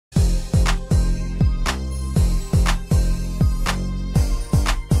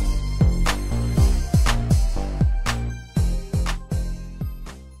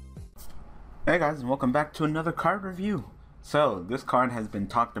Hey guys, and welcome back to another card review. So, this card has been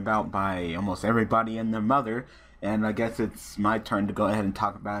talked about by almost everybody and their mother, and I guess it's my turn to go ahead and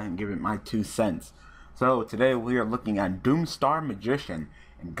talk about it and give it my 2 cents. So, today we are looking at Doomstar Magician,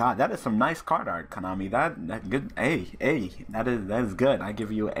 and God, that is some nice card art, Konami. That good, that is good. I give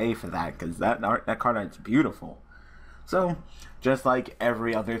you an A for that, because that card art is beautiful. So, just like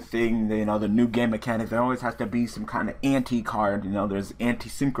every other thing, the new game mechanic, there always has to be some kind of anti-card. There's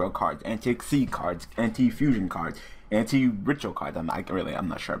anti-synchro cards, anti-exceed cards, anti-fusion cards, anti-ritual cards. I'm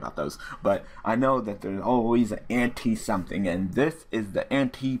not sure about those. But I know that there's always an anti-something, and this is the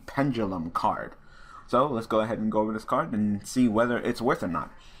anti-pendulum card. So, let's go ahead and go over this card and see whether it's worth it or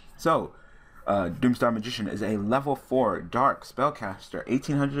not. So, Doomstar Magician is a level 4 dark spellcaster,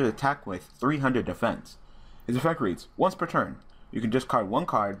 1800 attack with 300 defense. His effect reads, once per turn, you can discard one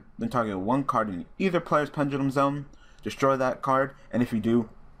card, then target one card in either player's Pendulum Zone, destroy that card, and if you do,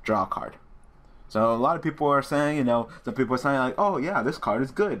 draw a card. So a lot of people are saying, some people are saying like, oh yeah, this card is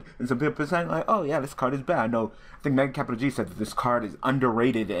good. And some people are saying like, oh yeah, this card is bad. I think MegaCapitalG said that this card is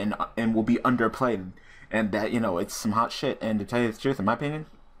underrated and will be underplayed. And that, it's some hot shit. And to tell you the truth, in my opinion,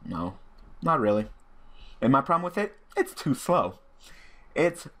 no, not really. And my problem with it, it's too slow.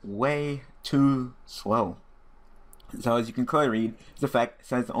 It's way too slow. So as you can clearly read, his effect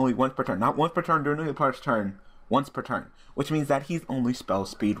says only once per turn. Not once per turn during the player's turn, once per turn. Which means that he's only spell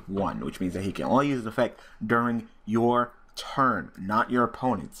speed 1. Which means that he can only use his effect during your turn, not your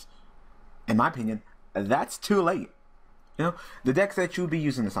opponent's. In my opinion, that's too late. The decks that you would be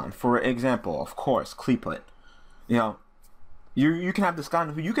using this on, for example, of course, Cleaplet. You can have this guy on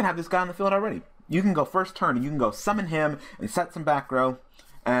the field already. You can go first turn and you can go summon him and set some back row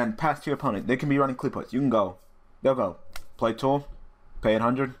and pass to your opponent. They can be running Cleaplets. You can go. They'll go play tool, pay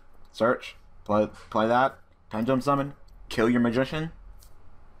 800, search, play that, pendulum summon, kill your magician.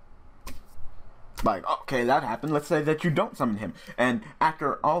 Like, okay, that happened. Let's say that you don't summon him, and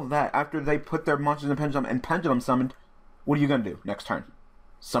after all that, after they put their monsters in pendulum summoned, what are you gonna do next turn?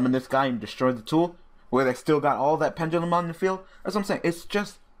 Summon this guy and destroy the tool, where they still got all that pendulum on the field? That's what I'm saying. It's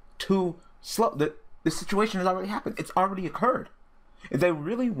just too slow. The situation has already happened. It's already occurred. If they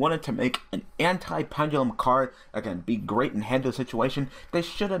really wanted to make an anti-pendulum card that can be great and handle the situation, they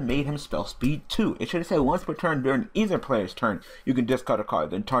should have made him spell speed 2. It should have said once per turn during either player's turn, you can discard a card,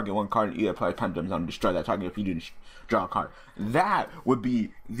 then target one card in either player's pendulum zone and destroy that target if you do draw a card. That would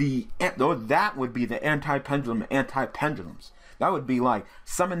be the anti-pendulum anti-pendulums. That would be like,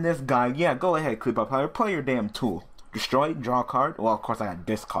 summon this guy, yeah, go ahead, Creep Up Player, play your damn tool. Destroy, draw a card. Well, of course I got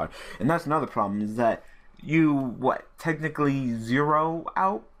discard. And that's another problem, is that you, technically zero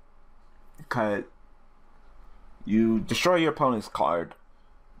out? Because you destroy your opponent's card,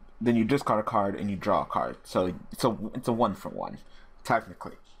 then you discard a card and you draw a card. So it's a 1-for-1,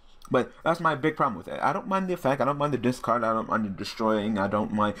 technically. But that's my big problem with it. I don't mind the effect, I don't mind the discard, I don't mind the destroying, I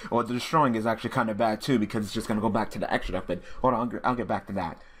don't mind... Well, the destroying is actually kind of bad too, because it's just going to go back to the extra deck, but hold on, I'll get back to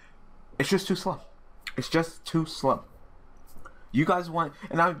that. It's just too slow. It's just too slow. You guys want,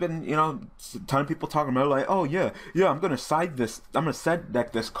 and I've been, a ton of people talking about like, oh yeah, I'm gonna side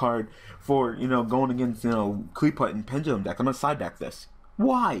deck this card for, going against, Cleaplet and Pendulum deck. I'm gonna side deck this.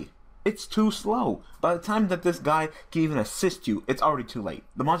 Why? It's too slow. By the time that this guy can even assist you, it's already too late.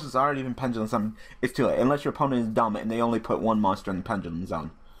 The monster's already been Pendulum Zone. It's too late, unless your opponent is dumb and they only put one monster in the Pendulum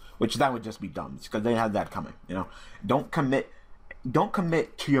Zone, which that would just be dumb because they had that coming. Don't commit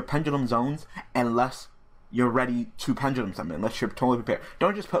to your Pendulum Zones unless you're ready to pendulum summon, unless you're totally prepared.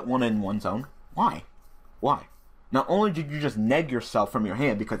 Don't just put one in one zone. Why? Not only did you just neg yourself from your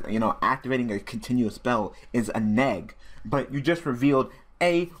hand because, activating a continuous spell is a neg, but you just revealed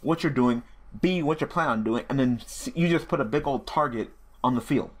A, what you're doing, B, what you're planning on doing, and then C, you just put a big old target on the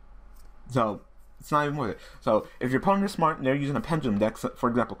field. So, it's not even worth it. So, if your opponent is smart and they're using a pendulum deck, for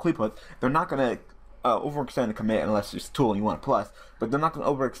example, Cleaplet, they're not going to overextend and commit unless it's tool and you want a plus, but they're not going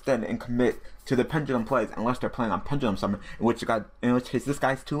to overextend and commit to the pendulum plays unless they're playing on pendulum summon, in which case this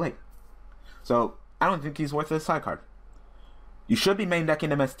guy's too late. So I don't think he's worth a side card. You should be main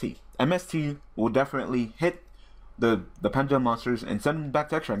decking MST. MST will definitely hit the pendulum monsters and send them back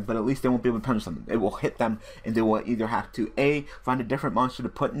to extra, but at least they won't be able to pendulum summon. It will hit them and they will either have to A, find a different monster to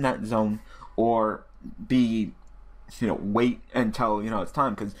put in that zone, or B, wait until, it's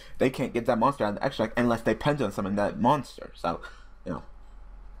time, because they can't get that monster out of the extract unless they pendulum summon that monster. So,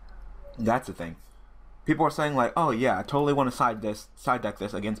 that's the thing. People are saying like, oh yeah, I totally want to side deck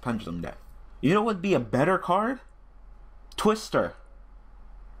this against pendulum deck. You know what would be a better card? Twister.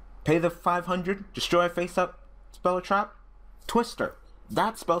 Pay the 500, destroy a face-up, spell a trap. Twister.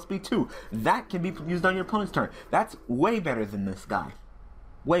 That's spell speed 2. That can be used on your opponent's turn. That's way better than this guy.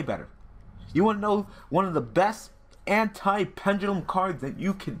 Way better. You want to know one of the best anti-pendulum cards that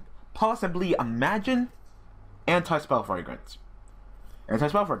you can possibly imagine? Anti-spell fragrance.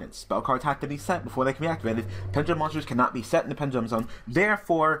 Anti-spell fragrance. Spell cards have to be set before they can be activated. Pendulum monsters cannot be set in the pendulum zone.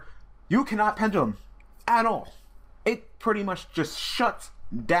 Therefore, you cannot pendulum at all. It pretty much just shuts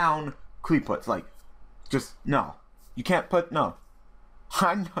down Kleeputs. Like, just no. You can't put no.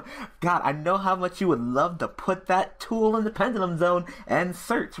 I know, God, I know how much you would love to put that tool in the pendulum zone and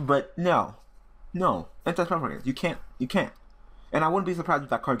search, but no. No. Anti-spell fragrance. You can't. You can't. And I wouldn't be surprised if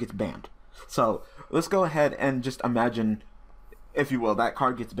that card gets banned. So, let's go ahead and just imagine, if you will, that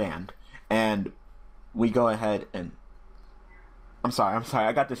card gets banned. And we go ahead and... I'm sorry,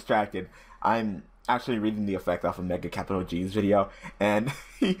 I got distracted. I'm actually reading the effect off of MegaCapitalG's video, and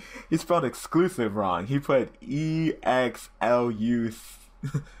he spelled exclusive wrong. He put E-X-L-U...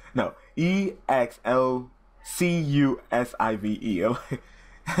 no, E-X-L-C-U-S-I-V-E.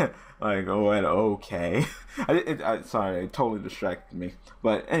 Like, oh, and okay. Sorry, it totally distracted me.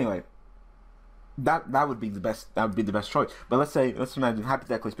 But anyway, that would be the best. That would be the best choice. But let's imagine,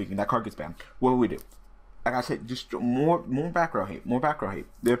 hypothetically speaking, that card gets banned. What would we do? Like I said, just more back row hate, more back row hate.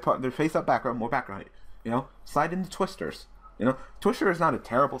 They're face up back row, more back row hate. You know, slide into twisters. You know, twister is not a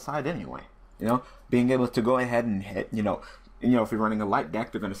terrible side anyway. You know, being able to go ahead and hit. You know, if you're running a light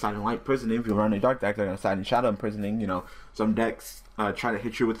deck, they're going to side in light imprisoning. If you're running a dark deck, they're going to side in shadow imprisoning. You know, some decks try to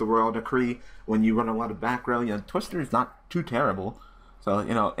hit you with the royal decree when you run a lot of back row. You know, twister is not too terrible. So,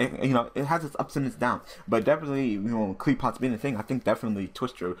 it has its ups and its downs. But definitely, Kleeputs being a thing, I think definitely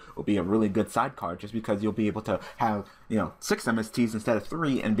Twister will be a really good side card, just because you'll be able to have, 6 MSTs instead of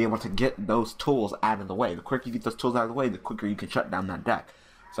 3 and be able to get those tools out of the way. The quicker you get those tools out of the way, the quicker you can shut down that deck.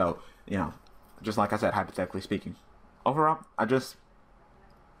 So, just like I said, hypothetically speaking. Overall, I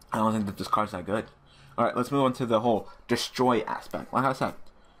don't think that this card's that good. Alright, let's move on to the whole destroy aspect. Like I said,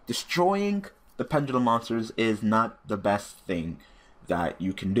 destroying the pendulum monsters is not the best thing that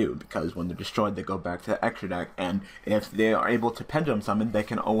you can do, because when they're destroyed, they go back to the extra deck, and if they are able to pendulum summon, they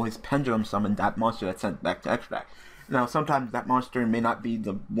can always pendulum summon that monster that's sent back to extra deck. Now, sometimes that monster may not be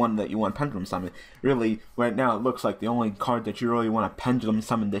the one that you want to pendulum summon. Really, right now, it looks like the only card that you really want to pendulum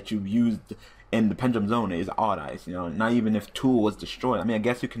summon that you've used in the Pendulum Zone is Odd Eyes. Not even if Tool was destroyed. I mean, I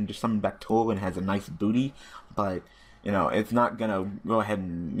guess you can just summon back Tool and it has a nice booty, but, it's not gonna go ahead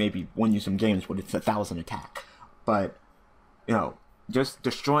and maybe win you some games when it's 1,000 attack. But, just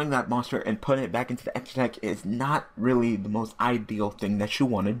destroying that monster and putting it back into the extra deck is not really the most ideal thing that you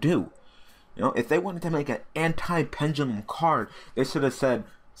want to do. If they wanted to make an anti-pendulum card, they should have said,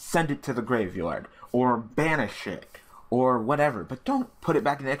 send it to the graveyard, or banish it, or whatever. But don't put it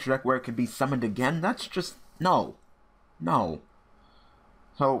back in the extra deck where it can be summoned again. That's just, no. No.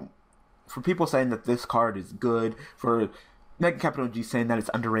 So, for people saying that this card is good, for MegaCapitalG saying that it's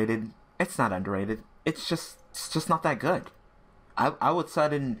underrated, it's not underrated. It's just not that good. I would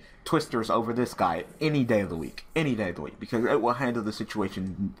set in Twisters over this guy any day of the week. Any day of the week. Because it will handle the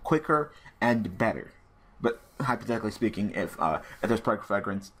situation quicker and better. But hypothetically speaking, if this Spell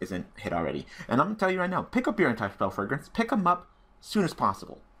Fragrance isn't hit already. And I'm going to tell you right now, pick up your anti-spell fragrance. Pick them up as soon as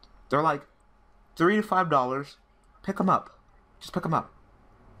possible. They're like $3 to $5. Pick them up. Just pick them up.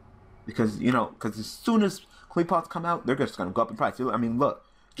 Because, because as soon as Kleeputs come out, they're just going to go up in price. I mean, look.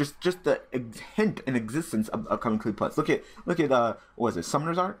 Just the hint and existence of upcoming Kleeputs. Look at what is it,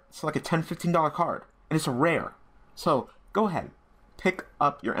 Summoner's Art? It's like a $10, $15 card, and it's a rare. So go ahead, pick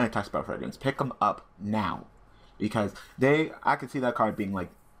up your anti-spell fragrance. Pick them up now, because I can see that card being like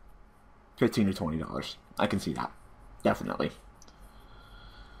 $15 to $20. I can see that, definitely.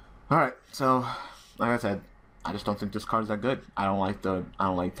 All right, so like I said, I just don't think this card is that good. I don't like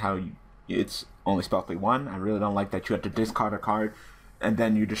how it's only spell 1. I really don't like that you have to discard a card and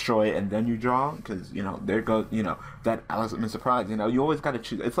then you destroy it and then you draw, because there goes that element surprise. You always got to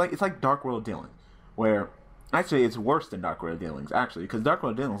choose. It's like Dark World Dealing, where actually it's worse than Dark World Dealings, actually, because Dark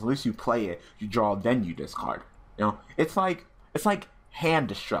World Dealings, at least you play it, you draw, then you discard. It's like hand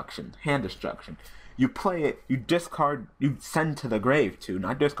destruction. You play it, you discard, you send to the grave 2,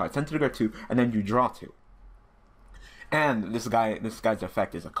 not discard, send to the grave 2, and then you draw 2. And this guy's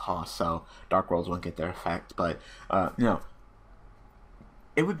effect is a cost, so Dark Worlds won't get their effect, but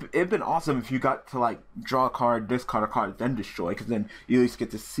it'd been awesome if you got to draw a card, discard a card, then destroy, because then you at least get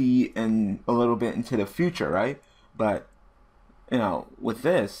to see in a little bit into the future, right? But with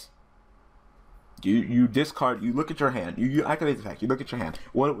this, you discard, you look at your hand, you activate the effect, you look at your hand.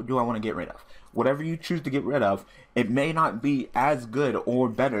 What do I want to get rid of? Whatever you choose to get rid of, it may not be as good or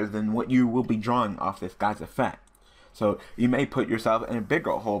better than what you will be drawing off this guy's effect. So you may put yourself in a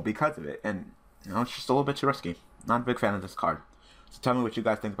bigger hole because of it, and it's just a little bit too risky. Not a big fan of this card. So tell me what you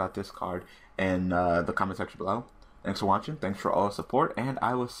guys think about this card in the comment section below. Thanks for watching. Thanks for all the support. And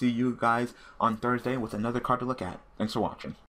I will see you guys on Thursday with another card to look at. Thanks for watching.